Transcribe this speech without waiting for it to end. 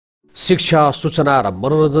शिक्षा, सूचना र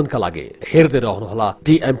मनोरञ्जनका लागि हेर्दै रहनुहोला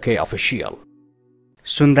DMK अफिसियल।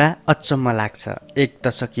 सुन्दा अचम्म लाग्छ, एक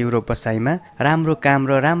दशक युरोप बसाइमा राम्रो काम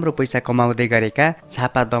र राम्रो पैसा कमाउँदै गरेका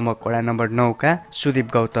झापा दमक वडा नम्बर 9 का सुदीप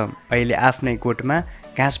गौतम अहिले आफ्नै गोठमा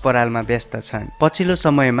घाँस परालमा व्यस्त छन्। पछिल्लो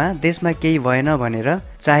समयमा देशमा केही भएन भनेर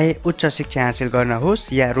चाहे उच्च शिक्षा हासिल गर्न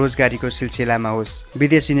होस् या रोजगारीको सिलसिलामा होस्,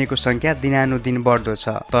 विदेशिनीको संख्या दिनानुदिन बढ्दो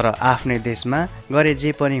छ। तर आफ्नै देशमा गरे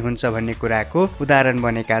जे पनि हुन्छ भन्ने कुराको उदाहरण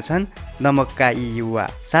बनेका छन् दमकका यी युवा।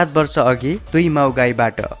 7 वर्ष अघि 2 माउ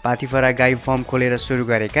गाईबाट पाथिफरा गाई फर्म खोलेर सुरु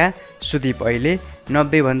गरेका सुदीप अहिले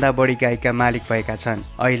 90 भन्दा बढी गाईका मालिक भएका छन्।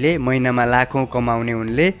 अहिले महिनामा लाखौं कमाउने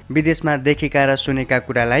उनले विदेशमा देखेका र सुनेका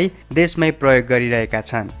कुरालाई देशमै प्रयोग गरिरहेका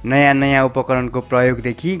छन्। नयाँ नयाँ उपकरणको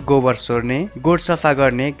प्रयोगदेखि गोबर सोर्ने, गोठ सफा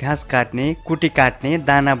गर्ने, घाँस काट्ने, कुटी काट्ने,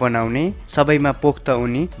 दाना बनाउने सबैमा पोख्त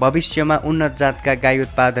उनी भविष्यमा उन्नत जातका गाई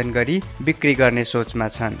उत्पादन गरी बिक्री गर्ने सोचमा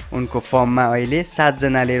छन्। उनको फर्ममा अहिले 7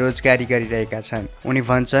 जनाले रोजगारी गरिरहेका छन्। उनी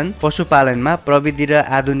भन्छन् पशुपालनमा प्रविधि र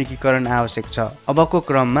आधुनिकीकरण आवश्यक छ। अबको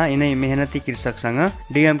क्रममा यिनै मेहनती कृषकसँग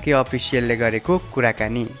DMK अफिसियलले गरेको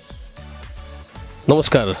कुराकानी।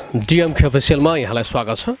 नमस्कार, DMK अफिसियलमा यहाँलाई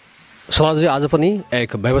स्वागत छ। सलाजी, आज पनि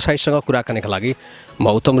एक व्यवसायीसँग कुराकानीका लागि म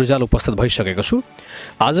उत्तम रिजाल उपस्थित भइसकेको छु।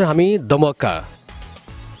 आज हामी दमकका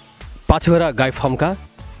पाथिभरा गाई फार्मका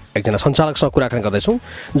एकजना सञ्चालकसँग कुराकानी गर्दैछौँ,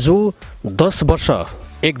 जो 10 वर्ष,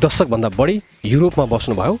 एक दशकभन्दा बढी युरोपमा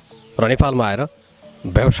बस्नुभयो र नेपालमा आएर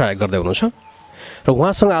व्यवसाय गर्दै हुनुहुन्छ। र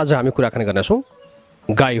उहाँसँग आज हामी कुराकानी गर्नेछौँ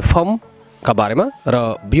गाई फार्मका बारेमा र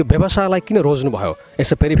यो व्यवसायलाई किन रोज्नुभयो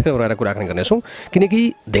यसै फेरि रहेर कुराकानी गर्नेछौँ। किनकि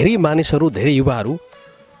धेरै मानिसहरू, धेरै युवाहरू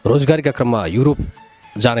रोजगारीका क्रममा युरोप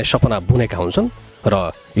जाने सपना बुनेका हुन्छन् र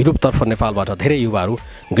युरोपतर्फ नेपालबाट धेरै युवाहरू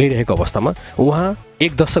गइरहेको अवस्थामा उहाँ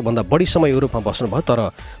एक दशकभन्दा बढी समय युरोपमा बस्नुभयो, तर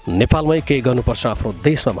नेपालमै केही गर्नुपर्छ आफ्नो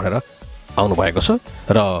देशमा भनेर आउनुभएको छ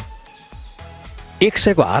र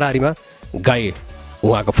 100 को हाराहारीमा गाई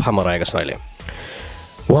उहाँको फार्ममा रहेका छन्। अहिले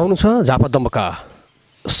उहाँ हुनुहुन्छ झापा दमकका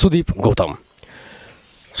सुदीप गौतम।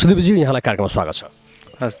 सुदीपजी, यहाँलाई कार्यक्रममा स्वागत छ।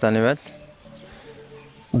 हस्, धन्यवाद।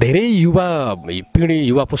 धेरै युवा पिँढी,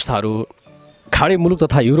 युवा पुस्ताहरू खाडी मुलुक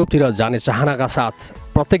तथा युरोपतिर जाने चाहनाका साथ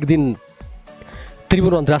प्रत्येक दिन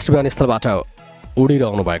त्रिभुवन अन्तर्राष्ट्रिय विमानस्थलबाट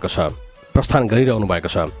उडिरहनु भएको छ, प्रस्थान गरिरहनु भएको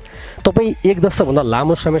छ। तपाईँ एक दशकभन्दा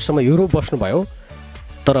लामो समयसम्म युरोप बस्नुभयो,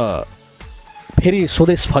 तर फेरि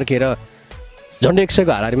स्वदेश फर्केर झन्डै 100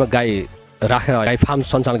 को हाराहारीमा गाई राखेर गाई फार्म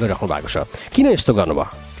सञ्चालन गरिराख्नु भएको छ। किन यस्तो गर्नुभयो?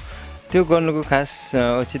 त्यो गर्नुको खास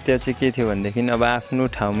औचित्य चाहिँ के थियो भनेदेखि अब आफ्नो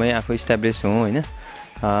ठाउँमै आफू इस्टाब्लिस हुँ होइन,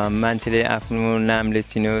 मान्छेले आफ्नो नामले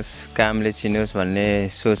चिनोस्, कामले चिनोस् भन्ने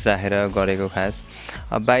सोच राखेर गरेको खास।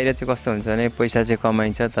 अब बाहिर चाहिँ कस्तो हुन्छ भने पैसा चाहिँ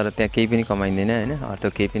कमाइन्छ, तर त्यहाँ केही पनि कमाइँदैन होइन, अर्थ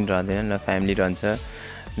केही पनि रहँदैन, न फ्यामिली रहन्छ,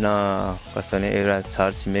 न कस्तो भने एउटा छर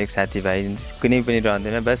छिमेक साथीभाइ कुनै पनि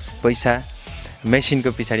रहँदैन, बस पैसा मेसिनको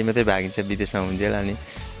पछाडि मात्रै भागिन्छ विदेशमा हुन्जेल। अनि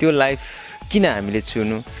त्यो लाइफ किन हामीले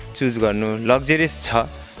चुज गर्नु? लग्जरियस छ,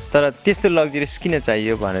 तर त्यस्तो लग्जरियस किन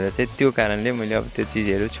चाहियो भनेर चाहिँ त्यो कारणले मैले अब त्यो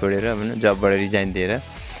चिजहरू छोडेर जबबाट रिजाइन दिएर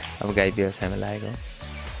अब गाई व्यवसायमा लागेको।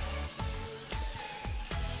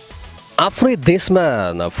 आफ्नै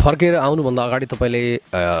देशमा फर्केर आउनुभन्दा अगाडि तपाईँले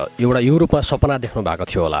एउटा युरोपमा सपना देख्नु भएको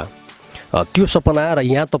थियो होला। त्यो सपना र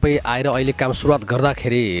यहाँ तपाईँ आएर अहिले काम सुरुवात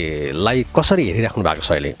गर्दाखेरिलाई कसरी हेरिराख्नु भएको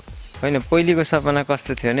छ अहिले? होइन, पहिलेको सपना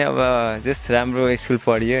कस्तो थियो भने अब जस्ट राम्रो स्कुल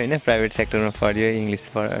पढियो होइन, प्राइभेट सेक्टरमा पढियो,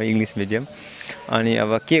 इङ्ग्लिस मिडियम। अनि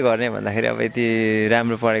अब के गर्ने भन्दाखेरि अब यति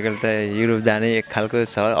राम्रो पढेकोले त युरोप जाने एक खालको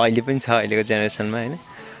छ, अहिले पनि छ अहिलेको जेनेरेसनमा होइन।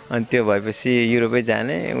 अनि त्यो भएपछि युरोपै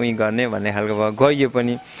जाने उहीँ गर्ने भन्ने खालको भयो। गइयो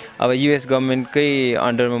पनि अब US गभर्मेन्टकै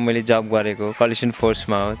अन्डरमा मैले जब गरेको, कलिसन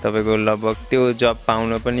फोर्समा हो। तपाईँको लगभग त्यो जब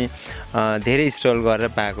पाउन पनि धेरै स्ट्रगल गरेर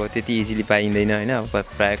पाएको, त्यति इजिली पाइँदैन होइन, अब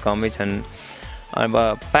प्रायः कमै छन्।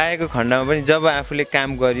 अब पाएको खण्डमा पनि जब आफूले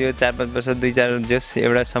काम गरियो 4-5 वर्ष 2-4 जस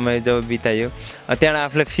एउटा समय जब बितायो, त्यहाँबाट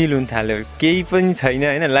आफूलाई फिल हुन थाल्यो केही पनि छैन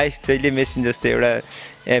होइन, लाइफ जहिले मेसिन जस्तो एउटा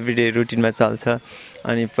एभ्रिडे रुटिनमा चल्छ।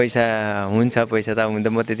 अनि पैसा हुन्छ, पैसा त हुँदा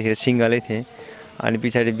म त्यतिखेर सिङ्गलै थिएँ। अनि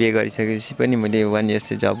पछाडि बिहे गरिसकेपछि पनि मैले 1 इयर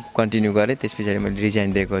चाहिँ जब कन्टिन्यू गरेँ, त्यस पछाडि मैले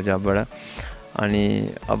रिजाइन दिएको जबबाट। अनि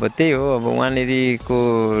अब त्यही हो, अब वहाँनेरिको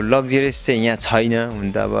लग्जरियस चाहिँ यहाँ छैन,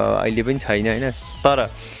 हुन त अब अहिले पनि छैन होइन, तर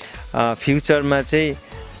फ्युचरमा चाहिँ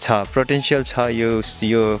छ, पोटेन्सियल छ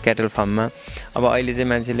यो क्याटल फार्ममा। अब अहिले चाहिँ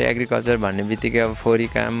मान्छेले एग्रिकल्चर भन्ने बित्तिकै अब फोरी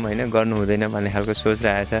काम होइन गर्नु हुँदैन भन्ने खालको सोच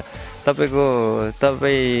रहेछ।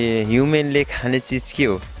 तपाईँ ह्युमेनले खाने चिज के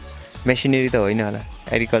हो? मेसिनरी त होइन होला,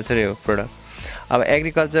 एग्रिकल्चरै हो प्रोडक्ट। अब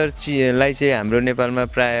एग्रिकल्चरलाई चाहिँ हाम्रो नेपालमा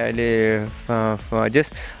प्रायः अहिले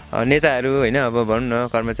जस्ट नेताहरू होइन, अब भनौँ न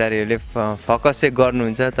कर्मचारीहरूले फोकस चाहिँ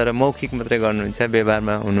गर्नुहुन्छ, तर मौखिक मात्रै गर्नुहुन्छ,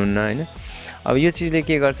 व्यवहारमा हुनुहुन्न होइन। अब यो चिजले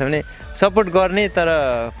के गर्छ भने सपोर्ट गर्ने तर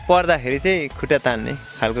पर्दाखेरि चाहिँ खुट्टा तान्ने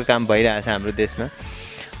खालको काम भइरहेछ हाम्रो देशमा।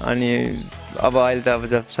 अनि अब अहिले त अब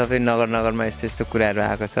जब सबै नगरमा यस्तो यस्तो कुराहरू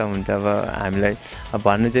आएको छ हुन्छ। अब हामीलाई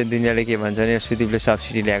भन्नु चाहिँ दुनियाँले के भन्छ भने सुदीपले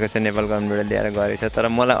सब्सिडी ल्याएको छ नेपाल गभर्मेन्टबाट ल्याएर गरेको छ, तर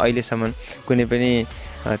मलाई अहिलेसम्म कुनै पनि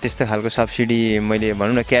त्यस्तो खालको सब्सिडी मैले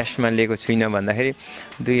भनौँ न क्यासमा लिएको छुइनँ। भन्दाखेरि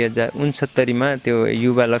 2069मा त्यो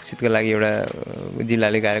युवा लक्षितको लागि एउटा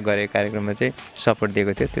जिल्लाले गरेको कार्यक्रममा चाहिँ सपोर्ट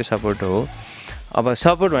दिएको थियो, त्यो सपोर्ट हो। अब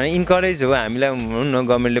सपोर्ट भने इन्करेज हो, हामीलाई भनौँ न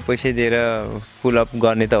गभर्मेन्टले पैसा दिएर पुलअप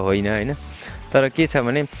गर्ने त होइन होइन। तर के छ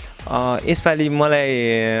भने यसपालि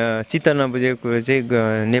मलाई चित्त नबुझेको कुरो चाहिँ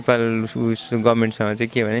नेपाल गभर्मेन्टसँग चाहिँ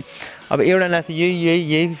के भने अब एउटा नाति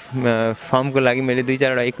यही फर्मको लागि मैले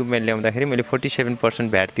 2-4वटा इक्विपमेन्ट ल्याउँदाखेरि मैले 47%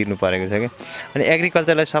 भ्याट तिर्नु परेको छ क्या। अनि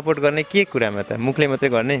एग्रिकल्चरलाई सपोर्ट गर्ने के कुरामा त मुखले मात्रै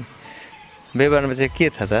गर्ने, व्यवहारमा चाहिँ के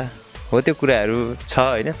छ त हो त्यो कुराहरू छ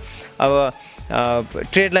होइन। अब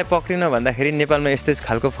ट्रेडलाई पक्रिन भन्दाखेरि नेपालमा यस्तो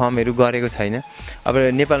खालको फर्महरू गरेको छैन।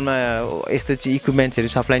 अब नेपालमा यस्तो चाहिँ इक्विपमेन्ट्सहरू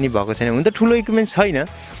सप्लाई नै भएको छैन। हुन त ठुलो इक्विपमेन्ट छैन,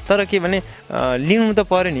 तर के भने लिनु त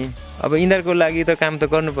पऱ्यो नि। अब यिनीहरूको लागि त काम त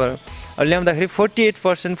गर्नु पऱ्यो। अब ल्याउँदाखेरि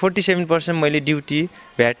 48% 47% मैले ड्युटी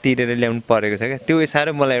भ्याट तिरेर ल्याउनु परेको छ क्या। त्यो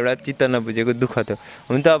साह्रो मलाई एउटा चित्त नबुझेको दुःख थियो।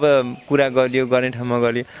 हुन त अब कुरा गरियो, गर्ने ठाउँमा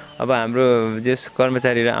गरियो। अब हाम्रो जस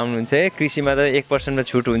कर्मचारीहरू आउनुहुन्छ कृषिमा त 1%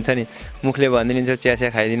 छुट हुन्छ नि, मुखले भनिदिनुहुन्छ चिया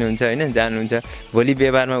खाइदिनुहुन्छ होइन, जानुहुन्छ। भोलि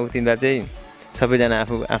व्यवहारमा उतिँदा चाहिँ सबैजना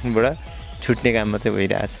आफ्नोबाट छुट्ने काम मात्रै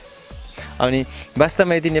भइरहेछ। अनि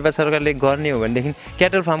वास्तवमा यदि नेपाल सरकारले गर्ने हो भनेदेखि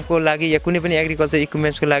क्याटल फार्मको लागि या कुनै पनि एग्रिकल्चर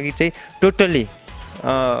इक्विपमेन्ट्सको लागि चाहिँ टोटल्ली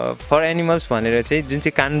फर एनिमल्स भनेर चाहिँ जुन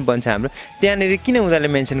चाहिँ कानुन बन्छ हाम्रो, त्यहाँनिर किन उनीहरूले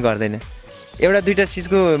मेन्सन गर्दैन? एउटा दुईवटा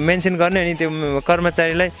चिजको मेन्सन गर्ने अनि त्यो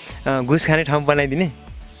कर्मचारीलाई घुस खाने ठाउँ बनाइदिने,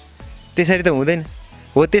 त्यसरी त हुँदैन।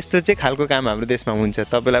 हो त्यस्तो चाहिँ खालको काम हाम्रो देशमा हुन्छ।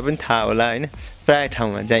 तपाईँलाई पनि थाहा होला होइन, प्रायः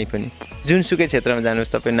ठाउँमा जहीँ पनि जुनसुकै क्षेत्रमा जानुहोस्,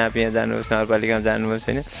 तपाईँ नापिया जानुहोस्, नगरपालिकामा जानुहोस्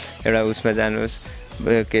होइन, एउटा उसमा जानुहोस्,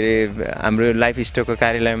 के अरे हाम्रो लाइफ स्टकको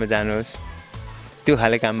कार्यालयमा जानुहोस्, त्यो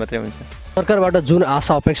खाले काम मात्रै हुन्छ। सरकारबाट जुन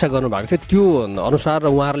आशा अपेक्षा गर्नुभएको थियो त्यो अनुसार र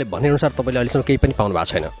उहाँहरूले भनेअनुसार तपाईँले अहिलेसम्म केही पनि पाउनु भएको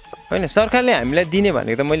छैन होइन। सरकारले हामीलाई दिने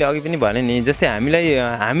भनेको त मैले अघि पनि भने नि, जस्तै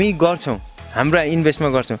हामी गर्छौँ, हाम्रो इन्भेस्टमा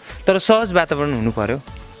गर्छौँ, तर सहज वातावरण हुनु पऱ्यो।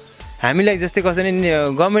 हामीलाई जस्तै कसरी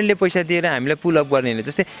गभर्मेन्टले पैसा दिएर हामीलाई पुलअप गर्ने,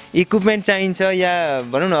 जस्तै इक्विपमेन्ट चाहिन्छ या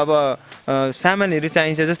भनौँ न अब सामानहरू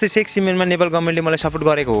चाहिन्छ। जस्तै सेक सिमेन्टमा नेपाल गभर्मेन्टले मलाई सपोर्ट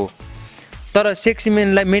गरेको हो, तर सेक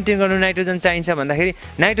सिमेन्टलाई मेन्टेन गर्नु नाइट्रोजन चाहिन्छ भन्दाखेरि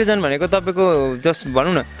नाइट्रोजन भनेको तपाईँको जस्ट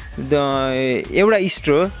भनौँ न एउटा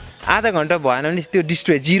स्ट्रो आधा घन्टा भएन भने त्यो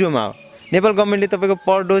डिस्ट्रोय जिरोमा हो। नेपाल गभर्मेन्टले तपाईँको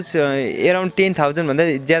पर डोज एराउन्ड 10,000 भन्दा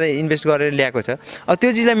ज्यादा इन्भेस्ट गरेर ल्याएको छ। अब त्यो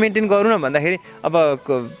चिजलाई मेन्टेन गरौँ न भन्दाखेरि अब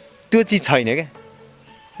त्यो चिज छैन क्या।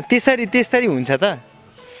 त्यसरी हुन्छ त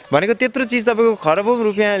भनेको त्यत्रो चिज तपाईँको खरबौँ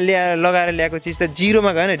रुपियाँ लगाएर ल्याएको चिज त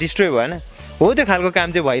जिरोमा गएन, डिस्ट्रोय भएन। हो त्यो खालको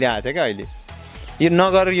काम चाहिँ भइरहेछ क्या अहिले। यो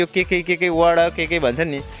नगर यो के वडा के भन्छन्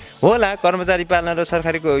नि, होला कर्मचारी पालन र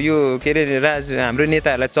सरकारीको यो के अरे हाम्रो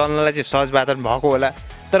नेताहरूलाई चल्नलाई चाहिँ सहज वातावरण भएको होला,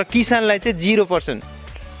 तर किसानलाई चाहिँ 0%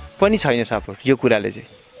 पनि छैन सपोर्ट। यो कुराले चाहिँ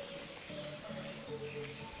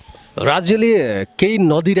राज्यले केही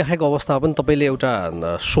नदिइराखेको अवस्थामा पनि तपाईँले एउटा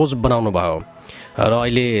सोच बनाउनु भयो र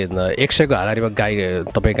अहिले 100को हाराहारीमा गाई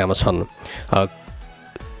तपाईँकामा छन्।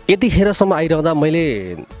 यतिखेरसम्म आइरहँदा मैले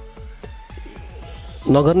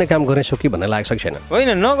नगर्ने काम गरेछु कि भन्ने लागेको छैन?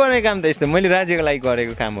 होइन, नगर्ने काम त यस्तो मैले राज्यको लागि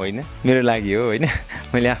गरेको काम होइन, मेरो लागि हो होइन।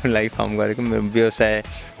 मैले आफ्नो लागि फर्म गरेको मेरो व्यवसाय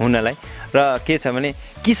हुनलाई। र के छ भने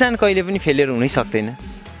किसान कहिले पनि फेलियर हुनै सक्दैन।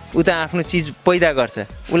 ऊ त आफ्नो चिज पैदा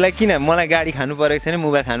गर्छ, उसलाई किन मलाई गाडी खानु परेको छैन,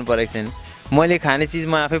 मोबाइल खानु परेको छैन, मैले खाने चिज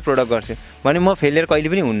म आफै प्रडक्ट गर्छु भने म फेलियर कहिले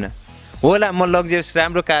पनि हुन्न। होला म लग्जरियस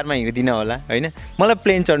राम्रो कारमा हिँड्दिनँ होला होइन, मलाई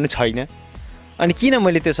प्लेन चढ्नु छैन, अनि किन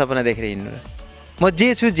मैले त्यो सपना देखेर हिँड्नु र? म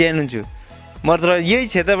जे छु ज्यान हुन्छु म, तर यही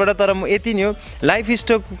क्षेत्रबाट। तर म यति नै हो, लाइफ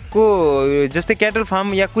स्टकको जस्तै क्याटल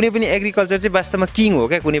फार्म या कुनै पनि एग्रिकल्चर चाहिँ वास्तवमा किङ हो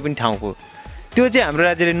क्या कुनै पनि ठाउँको। त्यो चाहिँ हाम्रो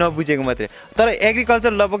राज्यले नबुझेको मात्रै। तर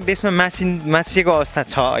एग्रिकल्चर लगभग देशमा मासिएको अवस्था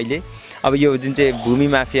छ अहिले। अब यो जुन चाहिँ भूमि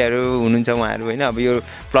माफियाहरू हुनुहुन्छ उहाँहरू होइन, अब यो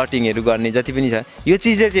प्लटिङहरू गर्ने जति पनि छ, यो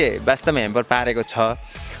चिजले चाहिँ वास्तवमा ह्याम्पर पारेको छ।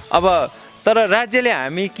 अब तर राज्यले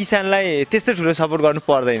हामी किसानलाई त्यस्तो ठुलो सपोर्ट गर्नु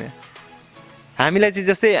पर्दैन। हामीलाई चाहिँ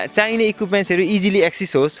जस्तै चाहिने इक्विपमेन्ट्सहरू इजिली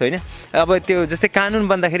एक्सेस होस् होइन। अब त्यो जस्तै कानुन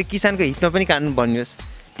बन्दाखेरि किसानको हितमा पनि कानुन बनियोस्,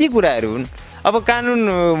 ती कुराहरू हुन्। अब कानुन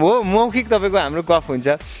हो मौखिक तपाईँको हाम्रो गफ हुन्छ,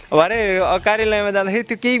 भरे कार्यालयमा जाँदाखेरि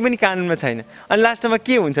त्यो केही पनि कानुनमा छैन। अनि लास्टमा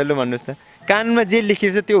के हुन्छ लु भन्नुहोस् त, कानुनमा जे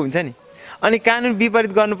लेखिएको छ त्यो हुन्छ नि। अनि कानुन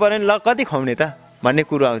विपरीत गर्नु पऱ्यो भने ल कति खुवाउने त भन्ने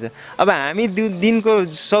कुरो आउँछ। अब हामी दिनको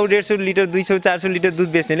 100-150 लिटर 200-400 लिटर दुध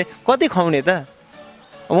बेच्नेले कति खुवाउने त?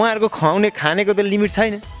 उहाँहरूको खानेको त लिमिट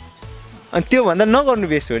छैन। अनि त्योभन्दा नगर्नु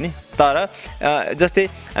बेस्ट हो नि। तर जस्तै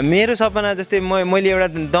मेरो सपना जस्तै मैले एउटा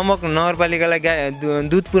दमक नगरपालिकालाई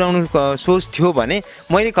दुध पुर्याउनु सोच थियो भने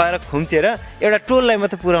मैले गएर खुम्चेर एउटा टोललाई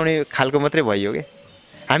मात्रै पुर्याउने खालको मात्रै भइयो क्या।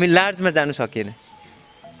 हामी लार्जमा जानु सकिएन।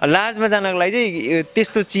 लार्जमा जानको लागि चाहिँ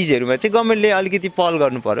त्यस्तो चिजहरूमा चाहिँ गभर्मेन्टले अलिकति पहल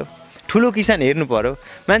गर्नु पऱ्यो। ठुलो किसान हेर्नु पऱ्यो,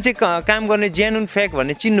 मान्छे काम गर्ने जेन्युन फ्याक्ट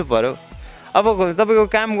भन्ने चिन्नु पऱ्यो। अब तपाईँको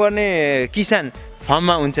काम गर्ने किसान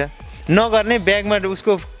फर्ममा हुन्छ, नगर्ने ब्यागमा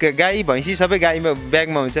उसको गाई भैँसी सबै गाईमा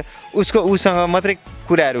ब्यागमा हुन्छ, उसँग मात्रै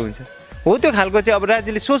कुराहरू हुन्छ। हो त्यो खालको चाहिँ अब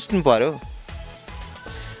राज्यले सोच्नु पऱ्यो।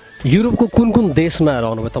 युरोपको कुन कुन देशमा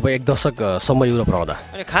रहनुभयो तपाईँ 1 दशकसम्म युरोप रहँदा?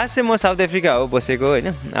 अनि खास चाहिँ म साउथ अफ्रिका हो बसेको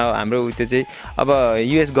होइन। अब हाम्रो त्यो चाहिँ अब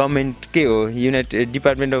युएस गभर्मेन्टकै हो,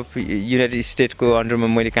 डिपार्टमेन्ट अफ युनाइटेड स्टेटको अन्डरमा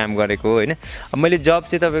मैले काम गरेको होइन। अब मैले जब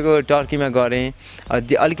चाहिँ तपाईँको टर्कीमा गरेँ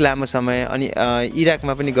अलिक लामो समय, अनि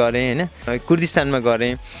इराकमा पनि गरेँ होइन, कुर्दिस्तानमा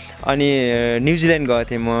गरेँ, अनि न्युजिल्यान्ड गएको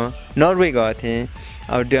थिएँ, म नर्वे गएको थिएँ,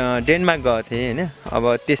 अब डेनमार्क गएको थिएँ होइन। अब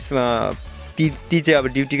त्यसमा ती चाहिँ अब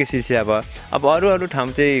ड्युटीको सिलसिला भयो। अब अरू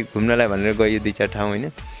ठाउँ चाहिँ घुम्नलाई भनेर गयो 2-4 ठाउँ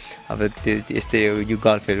होइन। अब त्यो यस्तै यो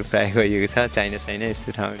गल्फहरू प्रायः गइएको छ, चाइना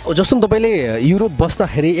यस्तो ठाउँ। जस्तो तपाईँले युरोप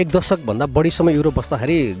बस्दाखेरि 1 दशकभन्दा बढी समय युरोप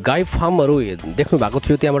बस्दाखेरि गाई फार्महरू देख्नु भएको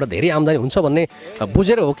थियो, त्यहाँबाट धेरै आम्दानी हुन्छ भन्ने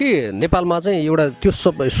बुझेर हो कि नेपालमा चाहिँ एउटा त्यो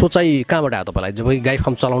सोचाइ कहाँबाट आयो तपाईँलाई जब गाई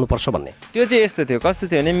फार्म चलाउनुपर्छ भन्ने? त्यो चाहिँ यस्तो थियो,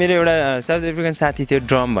 कस्तो थियो भने मेरो एउटा साउथ अफ्रिकन साथी थियो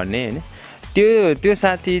ड्रम भन्ने होइन। त्यो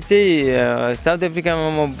साथी चाहिँ साउथ अफ्रिकामा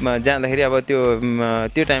म जाँदाखेरि अब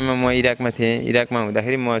त्यो टाइममा म इराकमा थिएँ। इराकमा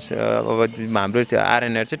हुँदाखेरि म अब हाम्रो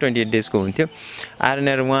आरएनआर चाहिँ 28 डेजको हुन्थ्यो।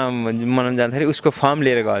 आरएनआर उहाँ मनाउनु जाँदाखेरि उसको फर्म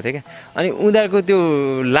लिएर गएको थिएँ क्या। अनि उनीहरूको त्यो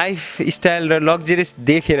लाइफ स्टाइल र लग्जरियस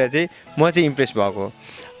देखेर चाहिँ म चाहिँ इम्प्रेस भएको।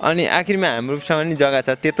 अनि आखिरमा हाम्रोसँग नि जग्गा छ,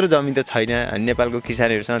 त्यत्रो जमिन त छैन, नेपालको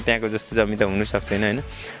किसानहरूसँग त्यहाँको जस्तो जमिन त हुनु सक्दैन होइन।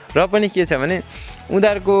 र पनि के छ भने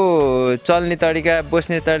उनीहरूको चल्ने तरिका,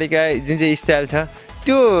 बस्ने तरिका, जुन चाहिँ स्टाइल छ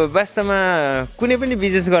त्यो वास्तवमा कुनै पनि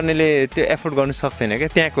बिजनेस गर्नेले त्यो एफोर्ड गर्नु सक्दैन क्या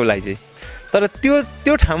त्यहाँको लागि चाहिँ। तर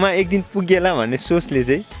त्यो ठाउँमा एक दिन पुगेला भन्ने सोचले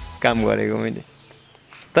चाहिँ काम गरेको मैले।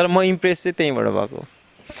 तर म इम्प्रेस चाहिँ त्यहीँबाट भएको।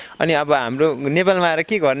 अनि अब हाम्रो नेपालमा आएर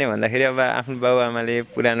के गर्ने भन्दाखेरि अब आफ्नो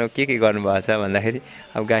बाबुआमाले पुरानो के गर्नुभएको छ भन्दाखेरि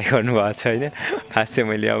अब गाई गर्नुभएको छ होइन। खास चाहिँ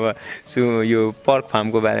मैले अब यो पर्क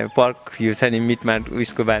फार्मको बारेमा, पर्क यो छ नि मिटमाट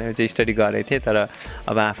उयसको बारेमा चाहिँ स्टडी गरेको थिएँ। तर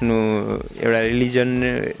अब आफ्नो एउटा रिलिजन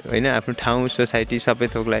होइन, आफ्नो ठाउँ सोसाइटी सबै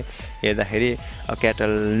थोकलाई हेर्दाखेरि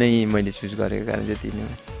क्याटल नै मैले चुज गरेको कारण चाहिँ त्यही नै।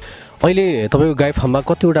 अहिले तपाईँको गाई फार्ममा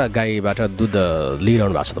कतिवटा गाईबाट दुध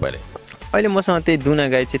लिइरहनु भएको छ तपाईँले? अहिले मसँग त्यही दुना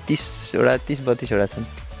गाई चाहिँ 30-32वटा छन्।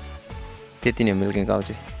 त्यति नै मिल्किङ काउ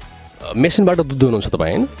चाहिँ। मेसिनबाट दुध दुहुनुहुन्छ तपाईँ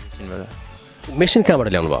होइन? मेसिनबाट। मेसिन कहाँबाट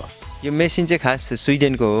ल्याउनु भयो? यो मेसिन चाहिँ खास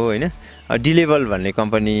स्विडेनको हो होइन। डिलेबल भन्ने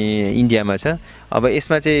कम्पनी इन्डियामा छ। अब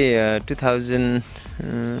यसमा चाहिँ 2000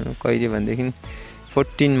 कहिले भनेदेखि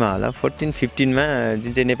 14मा होला, 14-15मा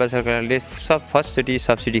जुन चाहिँ नेपाल सरकारले फर्स्टचोटि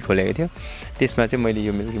सब्सिडी खोलेको थियो, त्यसमा चाहिँ मैले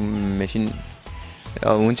यो मिल्किङ मेसिन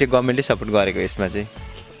हुन्छ गभर्मेन्टले सपोर्ट गरेको। यसमा चाहिँ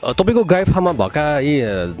तपाईँको गाई फार्ममा भएका यी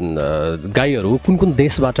गाईहरू कुन कुन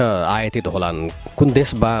देशबाट आयातित होलान्? कुन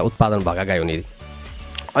देशमा उत्पादन भएका गाई हुने?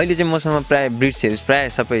 अहिले चाहिँ मसँग प्रायः ब्रिड्सहरू प्रायः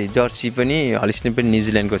सबै जर्सी पनि, हल्स्टाइन पनि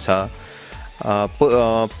न्युजिल्यान्डको छ।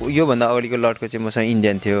 योभन्दा अगाडिको लटको चाहिँ मसँग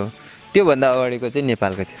इन्डियन थियो, त्योभन्दा अगाडिको चाहिँ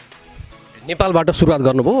नेपालको थियो। नेपालबाट सुरुवात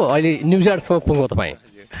गर्नुभयो, अहिले न्युजिल्यान्डसम्म पुग्नु तपाईँ?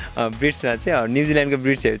 ब्रिड्समा चाहिँ न्युजिल्यान्डको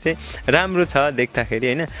ब्रिड्सहरू चाहिँ राम्रो छ देख्दाखेरि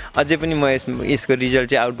होइन। अझै पनि म यसको रिजल्ट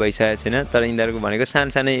चाहिँ आउट भइसकेको छैन। तर यिनीहरूको भनेको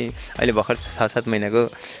सानै अहिले भर्खर 6-7 महिनाको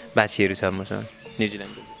बाछीहरू छ मसँग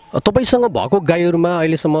न्युजिल्यान्डको। तपाईँसँग भएको गाईहरूमा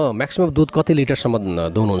अहिलेसम्म म्याक्सिमम दुध कति लिटरसम्म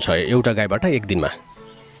दुहुनुहुन्छ एउटा गाईबाट एक दिनमा?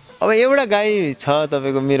 अब एउटा गाई छ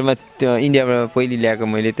तपाईँको मेरोमा, त्यो इन्डियाबाट पहिले ल्याएको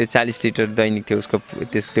मैले, त्यो 40 लिटर दैनिक थियो उसको,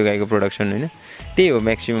 त्यो गाईको प्रोडक्सन होइन। त्यही हो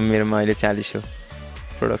म्याक्सिमम मेरोमा अहिले 40 हो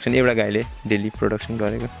प्रोडक्सन। एउटा गाईले डेली प्रोडक्सन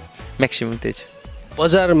गरेको म्याक्सिमम त्यही छ।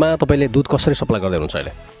 बजारमा तपाईँले दुध कसरी सप्लाई गर्दै हुनुहुन्छ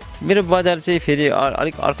अहिले? मेरो बजार चाहिँ फेरि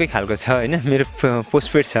अलिक अर्कै खालको छ होइन। मेरो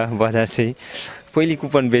पोस्टपेड छ बजार चाहिँ। पहिले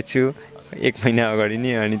कुपन बेच्छु 1 महिना अगाडि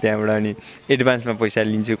नै, अनि त्यहाँबाट अनि एडभान्समा पैसा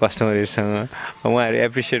लिन्छु कस्टमरहरूसँग। उहाँहरू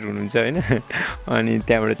एप्रिसिएट हुनुहुन्छ होइन। अनि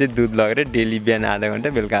त्यहाँबाट चाहिँ दुध लगेर डेली बिहान आधा घन्टा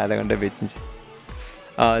बेलुका आधा घन्टा बेचिन्छ।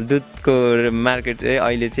 दुधको मार्केट चाहिँ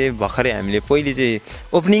अहिले चाहिँ भर्खरै हामीले पहिले चाहिँ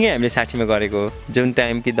ओपनिङै हामीले 60मा गरेको हो। जुन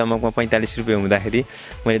टाइम कि दमकमा 45 रुपियाँ हुँदाखेरि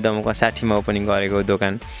मैले दमकमा 60मा ओपनिङ गरेको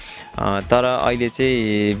दोकान। तर अहिले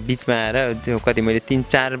चाहिँ बिचमा आएर त्यो कति मैले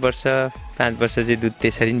 3-4 वर्ष 5 वर्ष चाहिँ दुध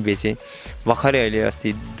त्यसरी नै बेचेँ। भर्खरै अहिले अस्ति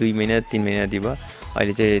 2 महिना 3 महिना भयो,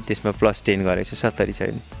 अहिले चाहिँ त्यसमा +10 गरेको छु, 70 छ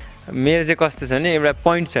अहिले। मेरो चाहिँ कस्तो छ भने एउटा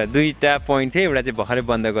पोइन्ट छ, 2टा पोइन्ट थियो, एउटा चाहिँ भर्खरै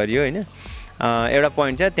बन्द गरियो होइन। एउटा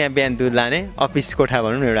पोइन्ट छ त्यहाँ बिहान दुध लाने अफिस कोठा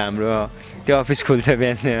भनौँ न एउटा हाम्रो त्यो अफिस खुल्छ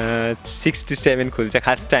बिहान 6 to 7 खुल्छ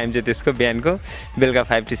खास टाइम चाहिँ त्यसको बिहानको बेलुका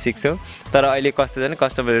 5 to 6 हो तर अहिले कस्तो छ भने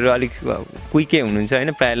कस्टमरहरू अलिक क्विकै हुनुहुन्छ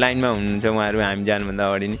होइन प्रायः लाइनमा हुनुहुन्छ उहाँहरू हामी जानुभन्दा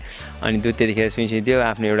अगाडि नै अनि दुध त्यतिखेर सुइसिदियो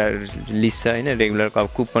आफ्नो एउटा लिस्ट छ होइन रेगुलर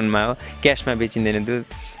कुपनमा हो क्यासमा बेचिँदैन दुध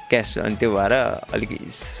क्यास अनि त्यो भएर अलिक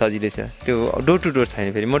सजिलै छ त्यो डोर टु डोर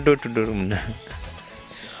छैन फेरि म डोर टु डोर हुन्न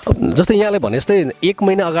जस्तै यहाँले भने जस्तै 1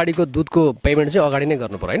 महिना अगाडिको दुधको पेमेन्ट चाहिँ अगाडि नै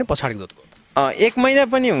गर्नु पर्यो होइन पछाडिको दुधको 1 महिना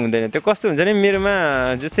पनि हुँदैन त्यो कस्तो हुन्छ नि मेरोमा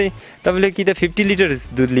जस्तै तपाईँले कि त 50 लिटर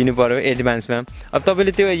दुध लिनु पर्यो एडभान्समा अब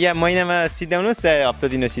तपाईँले त्यो या महिनामा सिधाउनुहोस् चाहे हप्ता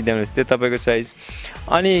दिन सिधाउनुहोस् त्यो तपाईँको चोइस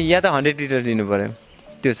अनि या त 100 लिटर लिनु पर्यो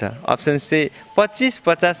त्यो छ अप्सन्स चाहिँ 25,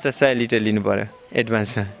 50 र 100 लिटर लिनु पर्यो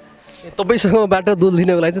एडभान्समा तपाईँसँगबाट दुध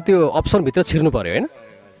लिनको लागि चाहिँ त्यो अप्सनभित्र छिर्नु पर्यो होइन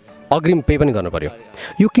अग्रिम पे पनि गर्नु पर्यो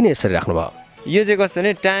यो किन यसरी राख्नुभयो यो चाहिँ कस्तो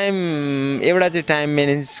भने टाइम एउटा चाहिँ टाइम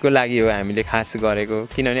म्यानेजको लागि हो हामीले खास गरेको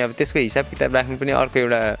किनभने अब त्यसको हिसाब किताब राख्नु पनि अर्को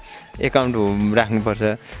एउटा एकाउन्ट राख्नुपर्छ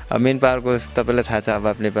अब मेन पावरको तपाईँलाई थाहा छ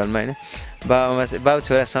अब नेपालमा होइन बाउ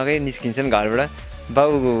छोरासँगै निस्किन्छन् घरबाट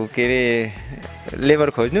बाउ के अरे लेबर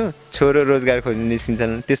खोज्नु छोरो रोजगार खोज्नु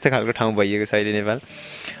निस्किन्छन् त्यस्तो खालको ठाउँ भइएको छ अहिले नेपाल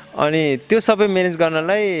अनि त्यो सबै म्यानेज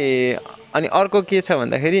गर्नलाई अनि अर्को के छ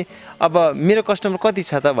भन्दाखेरि अब मेरो कस्टमर कति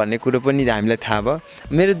छ त भन्ने कुरो पनि हामीलाई थाहा भयो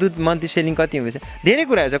मेरो दुध मन्थली सेलिङ कति हुँदैछ धेरै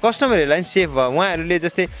कुराहरू छ कस्टमरहरूलाई सेफ भयो उहाँहरूले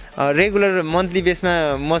जस्तै रेगुलर मन्थली बेसमा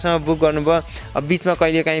मसँग बुक गर्नुभयो अब बिचमा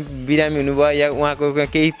कहिले काहीँ बिरामी हुनुभयो या उहाँको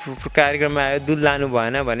केही कार्यक्रममा आयो दुध लानु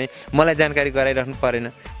भएन भने मलाई जानकारी गराइराख्नु परेन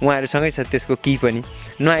उहाँहरूसँगै छ त्यसको की पनि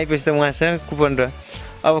नआएपछि त उहाँसँग कुपन र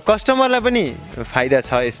अब कस्टमरलाई पनि फाइदा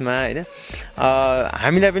छ यसमा होइन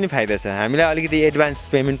हामीलाई पनि फाइदा छ हामीलाई अलिकति एडभान्स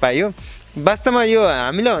पेमेन्ट पाइयो वास्तवमा यो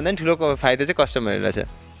हामीलाई भन्दा पनि ठुलो फाइदा चाहिँ कस्टमरहरूलाई छ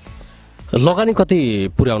लगानी कति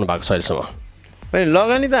पुर्याउनु भएको छ अहिलेसम्म होइन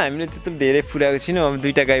लगानी त हामीले त्यस्तो धेरै पुर्याएको छैनौँ अब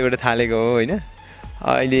 2टा गाईबाट थालेको हो होइन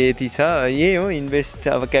अहिले यति छ यही हो इन्भेस्ट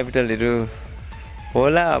अब क्यापिटलहरू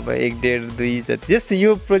होला अब 1, 1.5, 2 जति जस्तो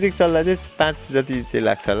यो प्रोजेक्ट चल्दा चाहिँ 5 जति चाहिँ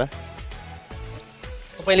लाग्छ होला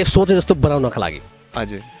तपाईँले सोचे जस्तो बनाउनका लागि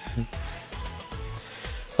हजुर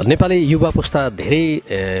नेपाली युवा पुस्ता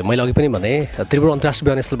धेरै मैले अघि पनि भने त्रिपुरा अन्तर्राष्ट्रिय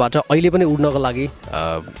विमानस्थलबाट अहिले पनि उड्नको लागि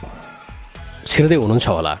छिर्दै हुनुहुन्छ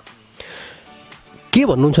होला के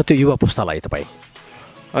भन्नुहुन्छ त्यो युवा पुस्तालाई तपाईँ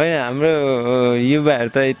होइन हाम्रो युवाहरू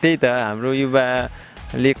त त्यही त हाम्रो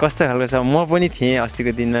युवाले कस्तो खालको छ म पनि थिएँ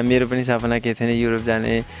अस्तिको दिनमा मेरो पनि सपना के थिएन युरोप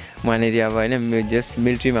जाने वहाँनिर अब होइन जस्ट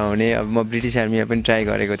मिलिट्रीमा हुने अब म ब्रिटिस आर्मीमा पनि ट्राई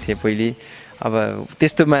गरेको थिएँ पहिले अब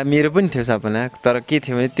त्यस्तोमा मेरो पनि थियो सपना तर के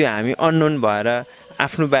थियो भने त्यो हामी अननोन भएर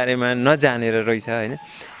आफ्नो बारेमा नजानेर रहेछ होइन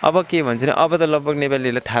अब के भन्छ भने अब त लगभग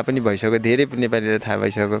नेपालीहरूलाई थाहा पनि भइसक्यो धेरै नेपालीहरूलाई थाहा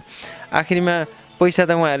भइसक्यो आखिरमा पैसा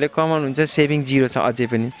त उहाँहरूले कमाउनुहुन्छ सेभिङ 0 छ अझै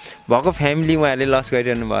पनि भएको फ्यामिली उहाँहरूले लस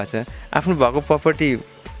गरिरहनु भएको छ आफ्नो भएको प्रपर्टी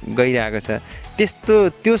गइरहेको छ त्यस्तो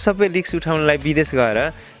त्यो सबै रिस्क उठाउनलाई विदेश गएर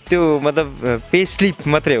त्यो मतलब पे स्लिप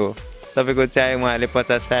मात्रै हो तपाईँको चाहे उहाँहरूले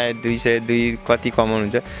 50, 100, 200, 2 कति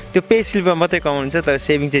कमाउनुहुन्छ त्यो पे स्लिपमा मात्रै कमाउनुहुन्छ तर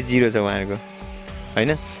सेभिङ चाहिँ 0 छ उहाँहरूको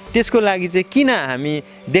होइन त्यसको लागि चाहिँ किन हामी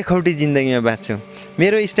देखाउटी जिन्दगीमा बाँच्छौँ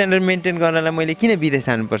मेरो स्ट्यान्डर्ड मेन्टेन गर्नलाई मैले किन विदेश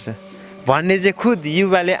जानुपर्छ भन्ने चाहिँ खुद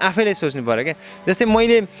युवाले आफैले सोच्नु पर्यो क्या जस्तै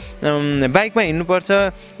मैले बाइकमा हिँड्नुपर्छ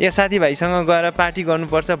या साथीभाइसँग गएर पार्टी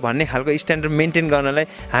गर्नुपर्छ भन्ने खालको स्ट्यान्डर्ड मेन्टेन गर्नलाई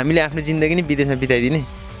हामीले आफ्नो जिन्दगी नै विदेशमा बिताइदिने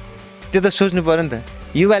त्यो त सोच्नु पऱ्यो नि त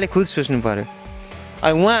युवाले खुद सोच्नु पऱ्यो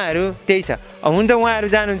अब उहाँहरू त्यही छ हुन त उहाँहरू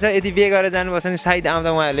जानुहुन्छ यदि बिहे गरेर जानुभएको छ भने सायद आउँदा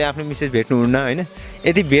उहाँहरूले आफ्नो मिसेस भेट्नुहुन्न होइन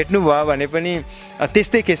यदि भेट्नु भयो भने पनि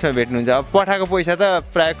त्यस्तै केसमा भेट्नुहुन्छ अब पठाएको पैसा त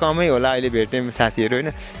प्रायः कमै होला अहिले भेट्ने साथीहरू होइन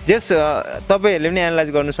जस तपाईँहरूले पनि एनालाइज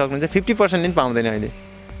गर्नु सक्नुहुन्छ 50% पनि पाउँदैन अहिले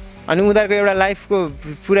अनि उनीहरूको एउटा लाइफको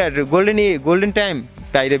पुरा गोल्डन टाइम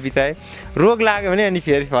बाहिर बिताए रोग लाग्यो भने अनि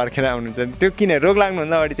फेरि फर्केर आउनुहुन्छ त्यो किन रोग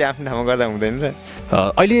लाग्नुभन्दा अगाडि चाहिँ आफ्नो ठाउँमा गर्दा हुँदैन र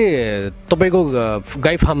अहिले तपाईँको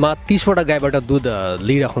गाई फार्ममा 30वटा गाईबाट दुध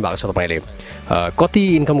लिइराख्नु भएको छ तपाईँले कति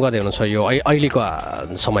इन्कम गर्दै हुनुहुन्छ यो अहिलेको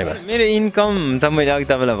समयमा मेरो इन्कम त मैले अघि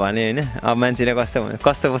तपाईँलाई भने होइन अब मान्छेले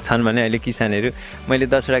कस्तो छन् भने अहिले किसानहरू मैले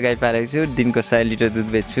 10वटा गाई पालेको छु दिनको 100 लिटर दुध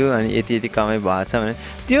बेच्छु अनि यति कमाइ भएको छ भने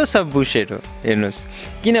त्यो सब बुसेट हो हेर्नुहोस्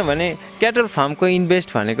किनभने क्याटल फार्मको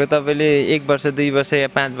इन्भेस्ट भनेको तपाईँले 1 वर्ष 2 वर्ष या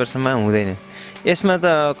 5 वर्षमा हुँदैन यसमा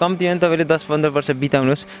त कम्तीमा तपाईँले 10-15 वर्ष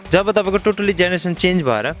बिताउनुहोस् जब तपाईँको टोटली जेनेरेसन चेन्ज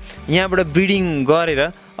भएर यहाँबाट ब्रिडिङ गरेर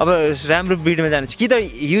अब राम्रो ब्रिडमा जानुहोस् कि त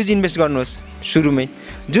ह्युज इन्भेस्ट गर्नुहोस् सुरुमै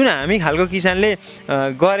जुन हामी खालको किसानले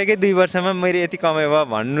गरेकै 2 वर्षमा मैले यति कमाइ भयो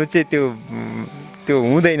भन्नु चाहिँ त्यो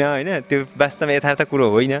हुँदैन होइन त्यो वास्तवमा यथार्थ कुरो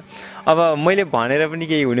होइन अब मैले भनेर पनि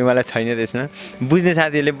केही हुनेवाला छैन त्यसमा बुझ्ने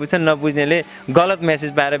साथीहरूले बुझ्छन् नबुझ्नेले गलत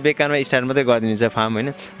मेसेज पाएर बेकारमा स्टार्ट मात्रै गरिदिनुहुन्छ फार्म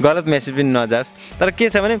होइन गलत मेसेज पनि नजाओस् तर के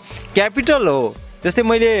छ भने क्यापिटल हो जस्तै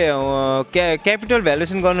मैले क्यापिटल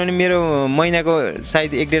भ्यालुएसन गर्नु भने मेरो महिनाको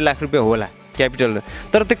सायद 1.5 लाख रुपियाँ होला क्यापिटल,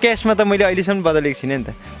 तर त्यो क्यासमा त मैले अहिलेसम्म बदलेको छैन नि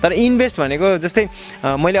त। तर इन्भेस्ट भनेको जस्तै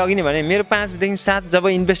मैले अघि नै भने मेरो 5 देखि 7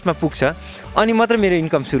 जब इन्भेस्टमा पुग्छ अनि मात्र मेरो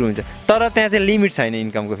इन्कम सुरु हुन्छ, तर त्यहाँ चाहिँ लिमिट छैन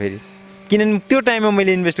इन्कमको फेरि, किनभने त्यो टाइममा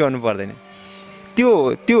मैले इन्भेस्ट गर्नु पर्दैन। त्यो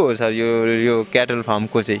हो सर यो क्याटल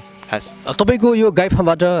फार्मको चाहिँ खास। तपाईँको यो गाई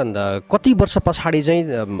फार्मबाट कति वर्ष पछाडि चाहिँ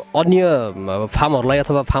अन्य फार्महरूलाई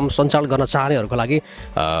अथवा फार्म सञ्चालन गर्न चाहनेहरूको लागि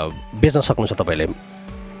बेच्न सक्नुहुन्छ तपाईँले?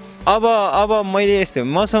 अब मैले यस्तो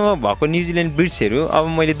मसँग भएको न्युजिल्यान्ड ब्रिड्सहरू अब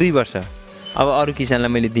मैले 2 वर्ष अब अरू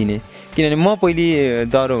किसानलाई मैले दिने, किनभने म पहिले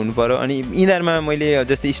दह्रो हुनु पऱ्यो अनि यिनीहरूमा मैले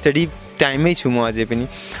जस्तै स्टडी टाइममै छु म अझै पनि।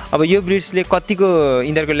 अब यो ब्रिड्सले कतिको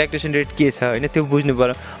यिनीहरूको ल्याक्टेसन रेट के छ होइन त्यो बुझ्नु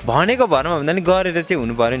पऱ्यो, भनेको भरमा भन्दा नि गरेर चाहिँ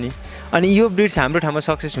हुनु पऱ्यो नि। अनि यो ब्रिड्स हाम्रो ठाउँमा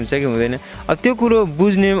सक्सेस हुन्छ कि हुँदैन अब त्यो कुरो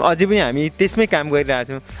बुझ्ने अझै पनि हामी त्यसमै काम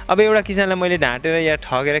गरिरहेको छौँ। अब एउटा किसानलाई मैले ढाँटेर या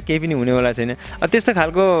ठगेर केही पनि हुनेवाला छैन। अब त्यस्तो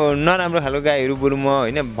खालको नराम्रो खालको गाईहरू बरु म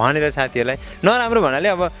होइन भनेर साथीहरूलाई नराम्रो भन्नाले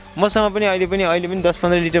अब मसँग पनि अहिले पनि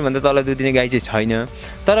 10-15 लिटरभन्दा तल दुध दिने गाई चाहिँ छैन।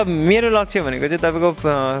 तर मेरो लक्ष्य भनेको चाहिँ तपाईँको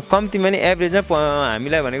कम्तीमा नि एभरेजमा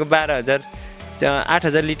हामीलाई भनेको 12,000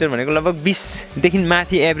 8,000 लिटर भनेको लगभग 20देखि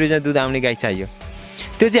माथि एभरेजमा दुध आउने गाई चाहियो।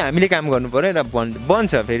 त्यो चाहिँ हामीले काम गर्नु पर्यो र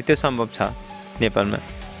बन्छ फेरि त्यो सम्भव छ नेपालमा।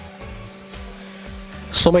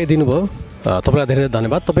 समय दिनुभयो तपाईँलाई धेरै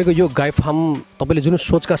धन्यवाद। तपाईँको यो गाई फार्म तपाईँले जुन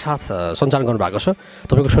सोचका साथ सञ्चालन गर्नुभएको छ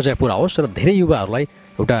तपाईँको सोचाइ पुरा होस् र धेरै युवाहरूलाई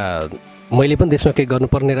एउटा मैले पनि देशमा केही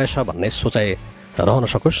गर्नुपर्ने रहेछ भन्ने सोचाइ रहन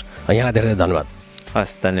सकोस्। यहाँलाई धेरै धन्यवाद।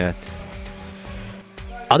 हस् धन्यवाद।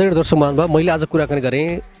 आदरणीय दर्शक महानुभाव, मैले आज कुराकानी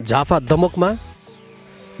गरेँ झापा दमकमा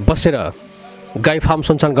बसेर गाई फार्म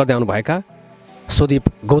सञ्चालन गर्दै आउनुभएका सुदीप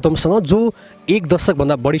गौतमसँग, जो 1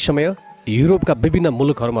 दशकभन्दा बढी समय युरोपका विभिन्न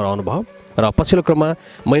मुलुकहरूमा रहनुभयो र पछिल्लो क्रममा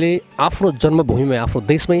मैले आफ्नो जन्मभूमिमै आफ्नो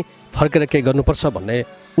देशमै फर्केर केही गर्नुपर्छ भन्ने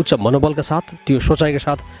उच्च मनोबलका साथ त्यो सोचाइका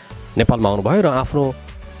साथ नेपालमा आउनुभयो र आफ्नो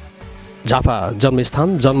झापा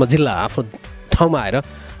जन्मस्थान जन्म जिल्ला आफ्नो ठाउँमा आएर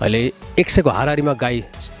अहिले 100 को हाराहारीमा गाई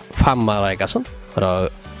फार्ममा रहेका छन्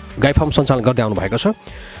र गाई फार्म सञ्चालन गर्दै आउनुभएको छ।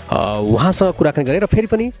 उहाँसँग कुराकानी गरेर फेरि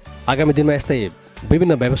पनि आगामी दिनमा यस्तै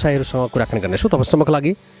विभिन्न व्यवसायहरूसँग कुराकानी गर्नेछु। तबसम्मको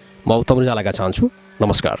लागि म उत्तम rijal चाहन्छु।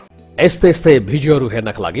 नमस्कार। यस्तै भिडियोहरू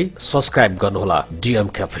हेर्नका लागि सब्स्क्राइब गर्नुहोला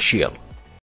DMK अफिसियल।